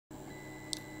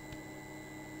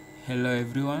Hello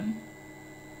everyone,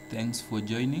 thanks for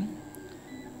joining.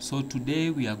 So today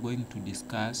we are going to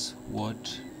discuss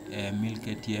what a milk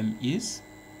ATM is,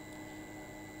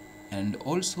 and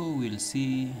also we'll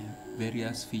see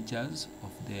various features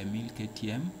of the milk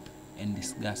ATM and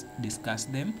discuss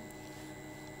them.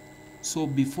 So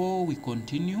before we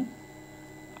continue,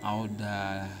 I would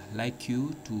like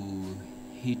you to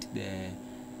hit the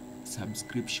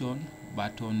subscription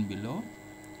button below.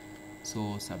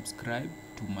 So subscribe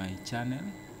to my channel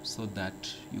so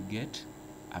that you get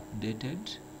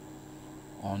updated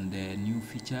on the new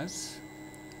features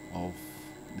of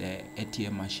the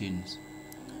ATM machines.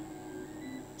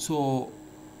 So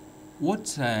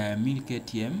what's a milk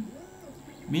ATM?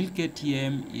 Milk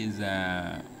ATM is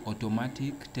an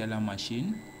automatic teller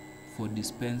machine for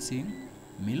dispensing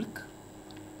milk,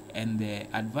 and the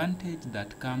advantage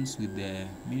that comes with the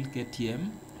milk ATM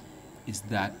is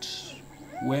that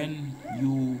when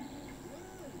you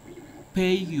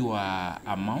pay your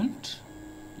amount,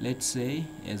 let's say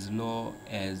as low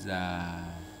as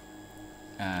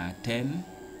 10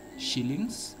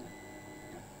 shillings,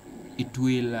 it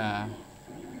will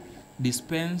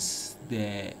dispense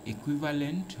the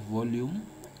equivalent volume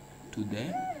to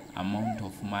the amount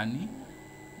of money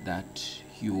that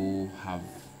you have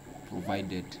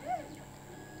provided,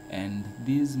 and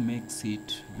this makes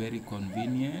it very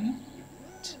convenient,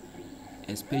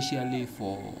 especially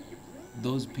for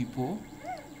those people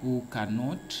who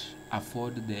cannot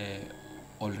afford the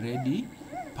already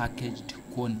packaged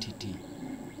quantity.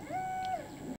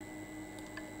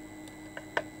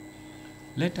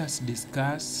 Let us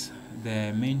discuss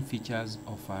the main features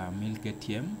of a milk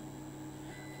ATM.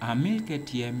 A milk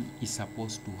ATM is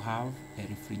supposed to have a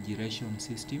refrigeration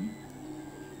system.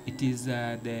 It is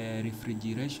the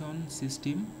refrigeration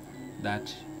system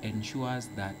that ensures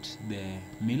that the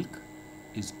milk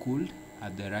is cooled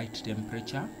at the right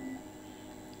temperature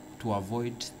to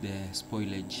avoid the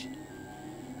spoilage.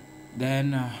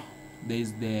 Then there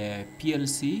is the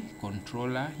PLC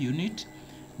controller unit.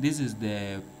 This is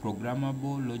the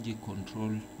programmable logic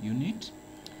control unit,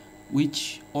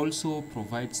 which also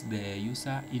provides the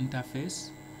user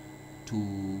interface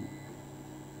to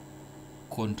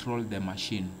control the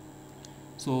machine.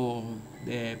 So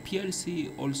the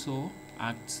PLC also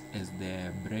acts as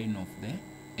the brain of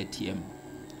the ATM.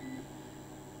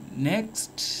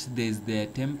 Next, there's the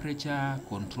temperature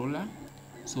controller.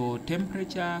 So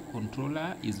temperature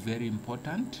controller is very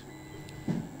important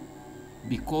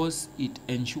because it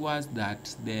ensures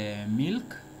that the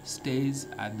milk stays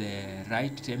at the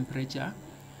right temperature.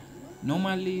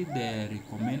 Normally the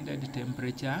recommended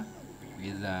temperature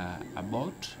is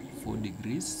about 4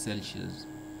 degrees Celsius.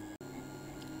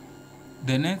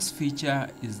 The next feature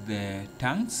is the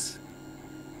tanks.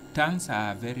 Tanks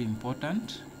are very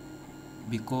important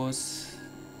because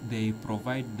they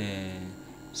provide the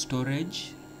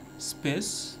storage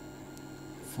space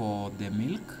for the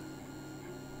milk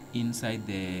inside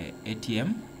the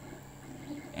ATM,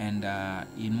 and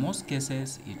in most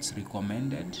cases it's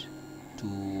recommended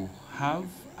to have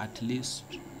at least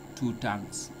 2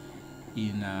 tanks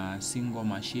in a single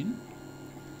machine.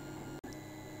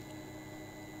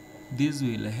 This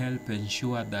will help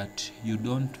ensure that you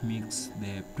don't mix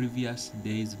the previous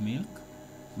day's milk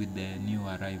with the new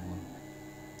arrival.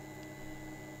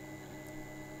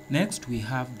 Next, we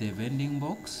have the vending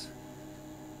box.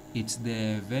 It's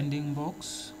the vending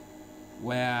box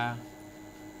where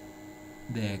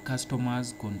the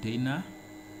customer's container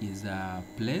is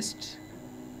placed,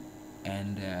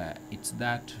 and it's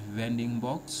that vending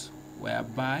box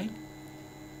whereby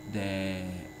the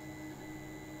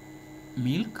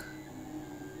milk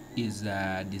is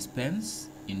dispensed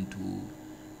into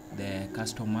the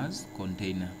customer's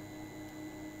container.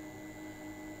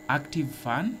 Active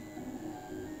fan.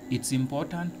 It's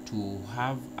important to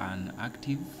have an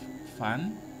active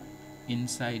fan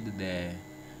inside the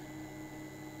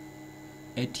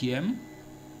ATM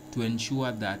to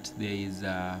ensure that there is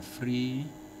a free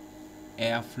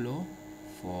airflow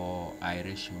for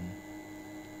aeration.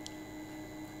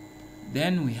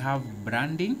 Then we have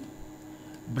branding.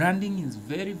 Branding is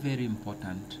very, very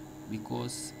important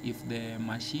because if the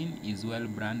machine is well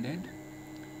branded,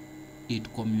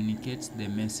 it communicates the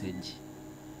message,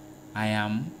 I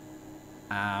am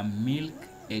a milk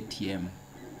ATM,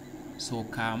 so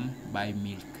come buy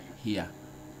milk here.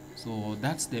 So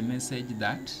that's the message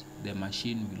that the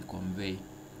machine will convey.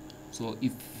 So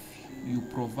if you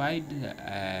provide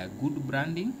good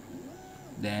branding,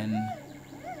 then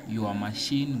your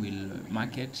machine will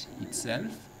market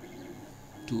itself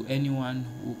to anyone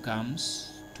who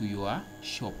comes to your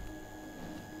shop.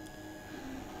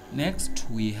 Next,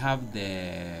 we have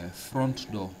the front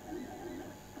door.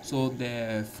 So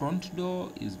the front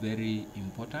door is very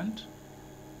important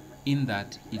in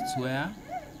that it's where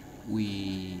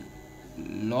we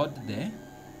load the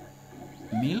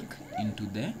milk into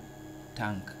the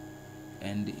tank,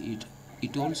 and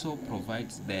it also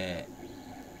provides the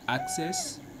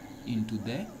access into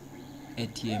the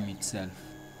ATM itself.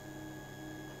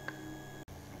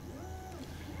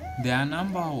 There are a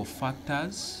number of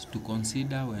factors to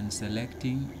consider when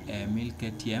selecting a milk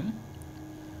ATM,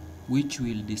 which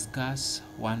we'll discuss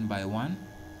one by one.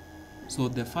 So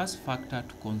the first factor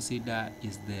to consider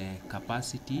is the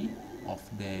capacity of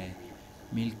the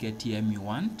milk ATM you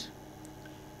want,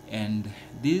 and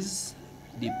this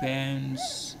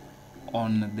depends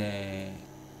on the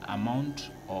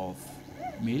amount of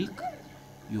milk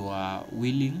you are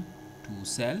willing to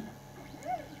sell.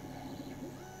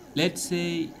 Let's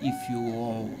say if you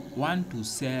want to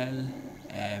sell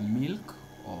milk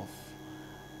of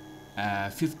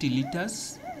 50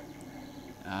 liters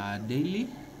daily,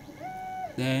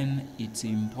 then it's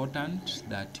important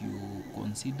that you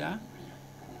consider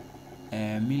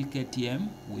a milk ATM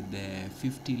with the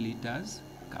 50 liters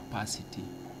capacity.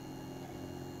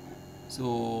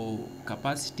 So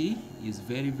capacity is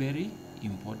very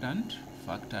important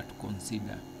factor to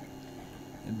consider.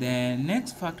 The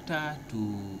next factor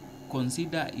to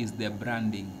consider is the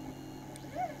branding.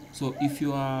 So if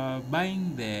you are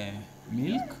buying the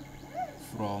milk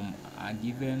from a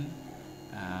given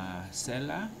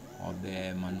seller or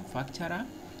the manufacturer,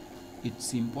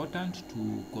 it's important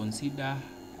to consider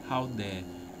how the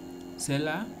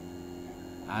seller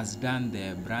has done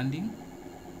the branding,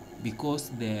 because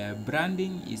the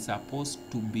branding is supposed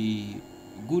to be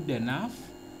good enough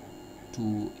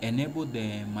to enable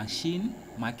the machine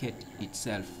market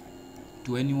itself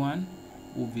to anyone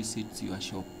who visits your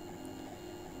shop.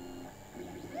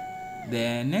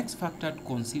 The next factor to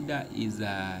consider is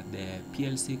the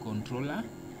PLC controller.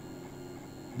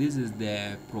 This is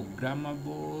the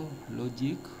programmable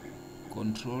logic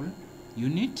control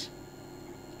unit.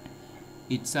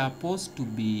 It's supposed to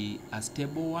be a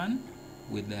stable one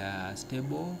with a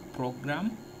stable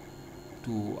program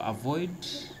to avoid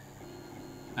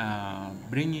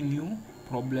bringing you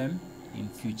problem in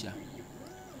future.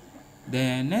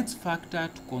 The next factor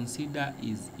to consider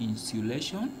is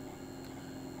insulation.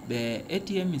 The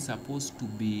ATM is supposed to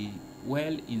be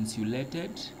well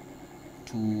insulated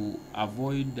to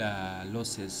avoid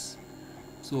losses.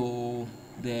 So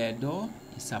the door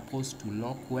is supposed to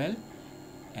lock well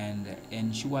and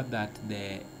ensure that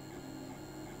the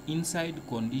inside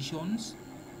conditions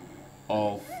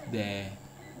of the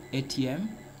ATM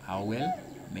are well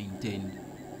maintained.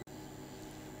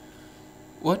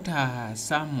 What are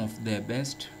some of the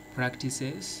best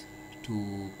practices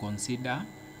to consider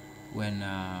when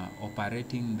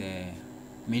operating the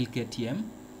milk ATM?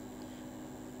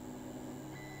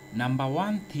 Number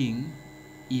one thing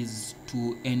is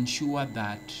to ensure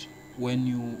that when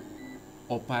you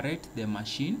operate the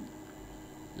machine,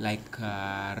 like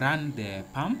run the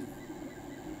pump,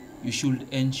 you should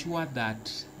ensure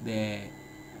that the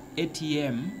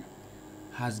ATM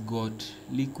has got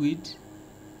liquid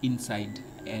inside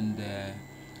and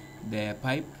the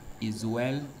pipe is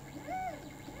well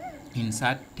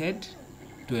inserted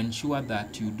to ensure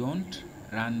that you don't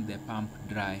run the pump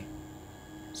dry.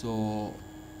 So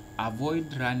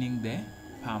avoid running the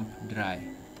pump dry.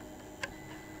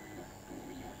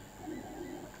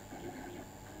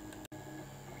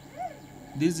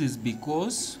 This is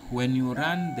because when you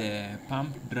run the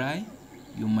pump dry,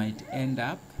 you might end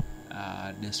up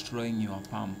destroying your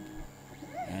pump,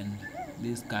 and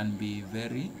this can be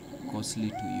very costly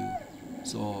to you.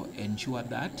 So ensure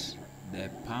that the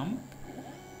pump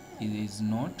is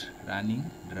not running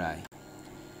dry.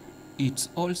 It's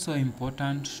also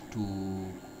important to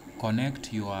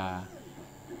connect your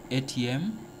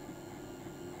ATM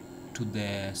to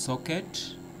the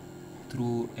socket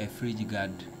through a fridge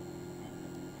guard.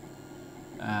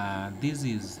 This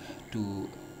is to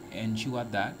ensure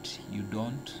that you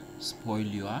don't spoil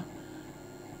your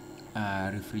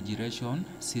refrigeration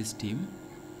system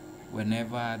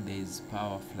whenever there is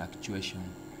power fluctuation.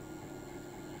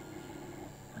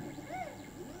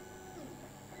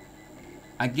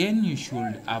 Again, you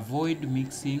should avoid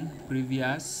mixing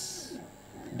previous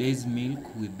day's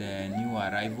milk with the new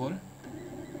arrival,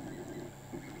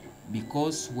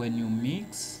 because when you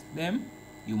mix them,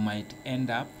 you might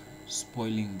end up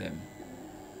spoiling them.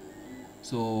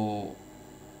 So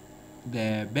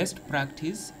the best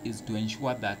practice is to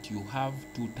ensure that you have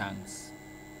 2 tanks.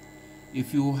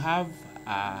 If you have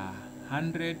a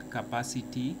 100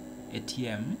 capacity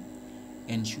ATM,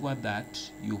 ensure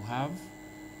that you have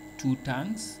 2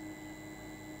 tanks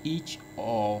each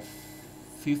of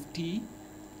 50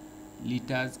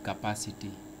 liters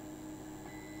capacity.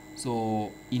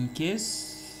 So in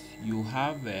case you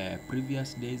have a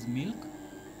previous day's milk,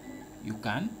 you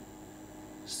can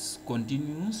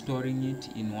continue storing it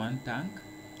in one tank,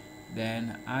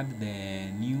 then add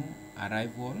the new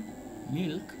arrival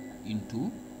milk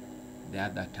into the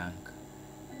other tank.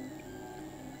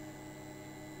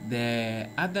 The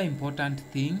other important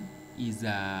thing is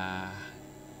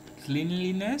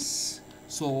cleanliness.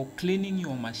 So cleaning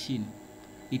your machine,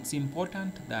 it's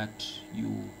important that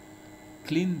you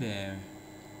clean the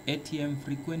ATM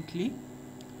frequently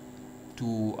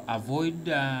to avoid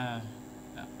bad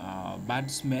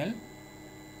smell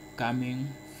coming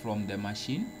from the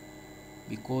machine,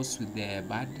 because with the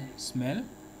bad smell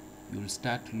you'll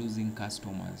start losing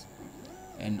customers.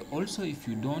 And also, if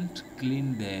you don't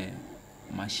clean the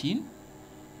machine,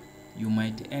 you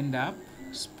might end up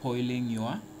spoiling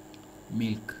your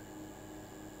milk.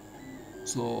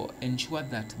 So ensure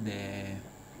that the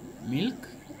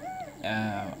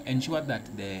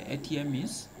ATM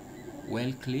is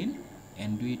well clean,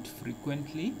 and do it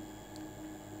frequently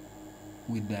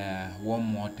with the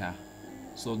warm water,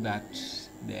 so that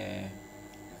the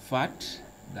fat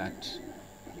that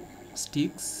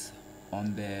sticks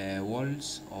on the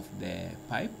walls of the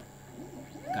pipe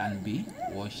can be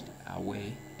washed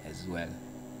away as well.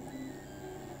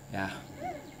 Yeah,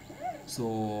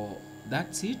 so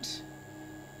that's it.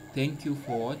 Thank you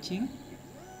for watching,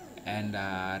 and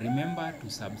remember to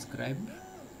subscribe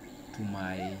to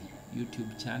my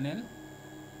YouTube channel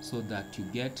so that you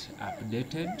get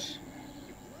updated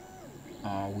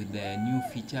with the new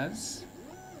features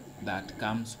that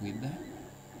comes with the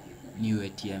new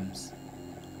ATMs.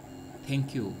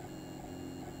 Thank you.